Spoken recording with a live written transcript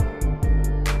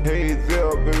Hey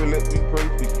there, baby, let me pray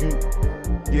for you.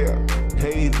 Yeah.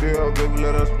 Hey there, baby,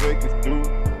 let us make it through.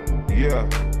 Yeah.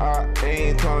 I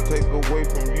ain't tryna take away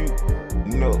from you.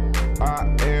 No. I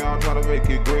am tryna make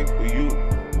it great for you.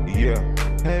 Yeah.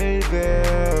 Hey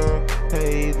there.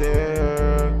 Hey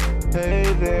there.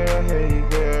 Hey there. Hey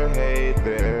there. Hey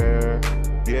there.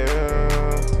 Yeah.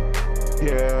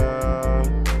 Yeah.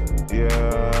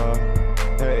 Yeah.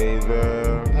 Hey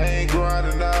there. I ain't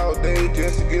grinding all day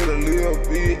just to get a little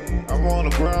bit. I'm on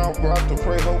the ground, about to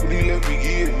pray, hoping he let me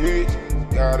get rich.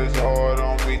 God is hard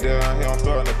on me down here, I'm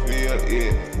starting to feel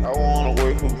it. I want to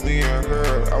wait for me and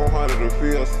her. I want her to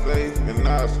feel safe and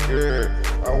not scared.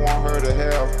 I want her to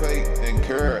have faith and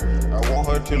care. I want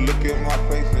her to look at my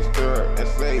face and stare and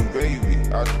say, baby,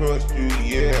 I trust you,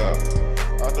 yeah.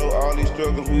 I know all these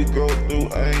struggles we go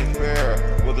through ain't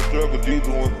fair, but the struggle you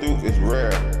going through is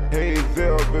rare. Hey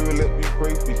there, baby, let me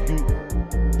pray for you.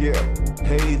 Yeah.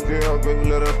 Hey there, baby,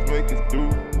 let us make it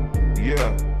through.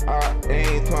 Yeah. I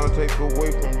ain't trying to take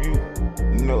away from you.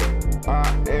 No. I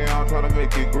am trying to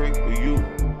make it great for you.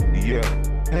 Yeah.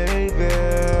 Hey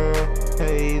there.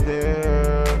 Hey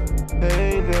there.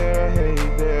 Hey there. Hey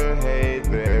there. Hey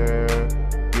there.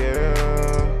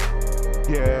 Yeah.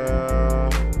 Yeah.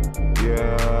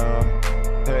 Yeah,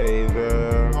 hey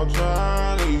there. I'm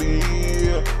trying to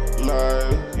live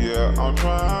life, yeah. I'm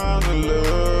trying to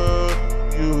love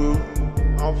you.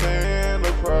 I'm paying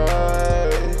the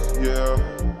price, yeah.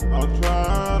 I'm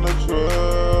trying to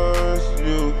trust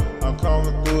you. I'm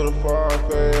coming through the far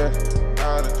fast,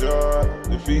 out of jar,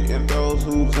 defeating those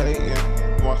who's hating.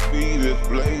 My speed is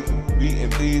blazing, beating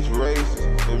these races,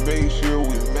 and make sure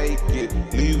we make it,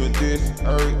 leaving this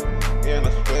earth in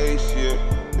a spaceship.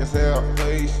 Just have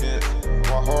patience,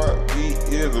 my heartbeat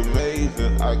is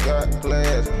amazing. I got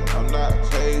class, I'm not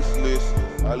tasteless.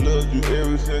 I loved you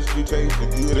ever since you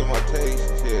tasted good in my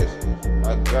taste test.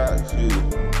 I got you,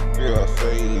 girl,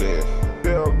 say less.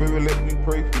 There, baby, let me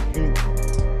pray for you.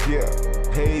 Yeah,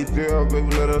 hey there, baby,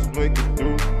 let us make it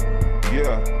through.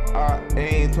 Yeah, I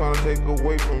ain't trying to take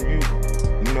away from you.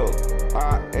 No,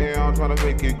 I am trying to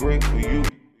make it great for you.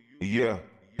 Yeah.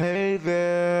 Hey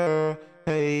there,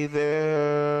 hey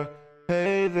there,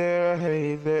 hey there,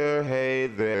 hey there, hey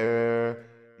there.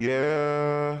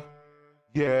 Yeah,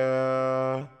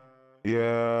 yeah,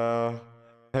 yeah.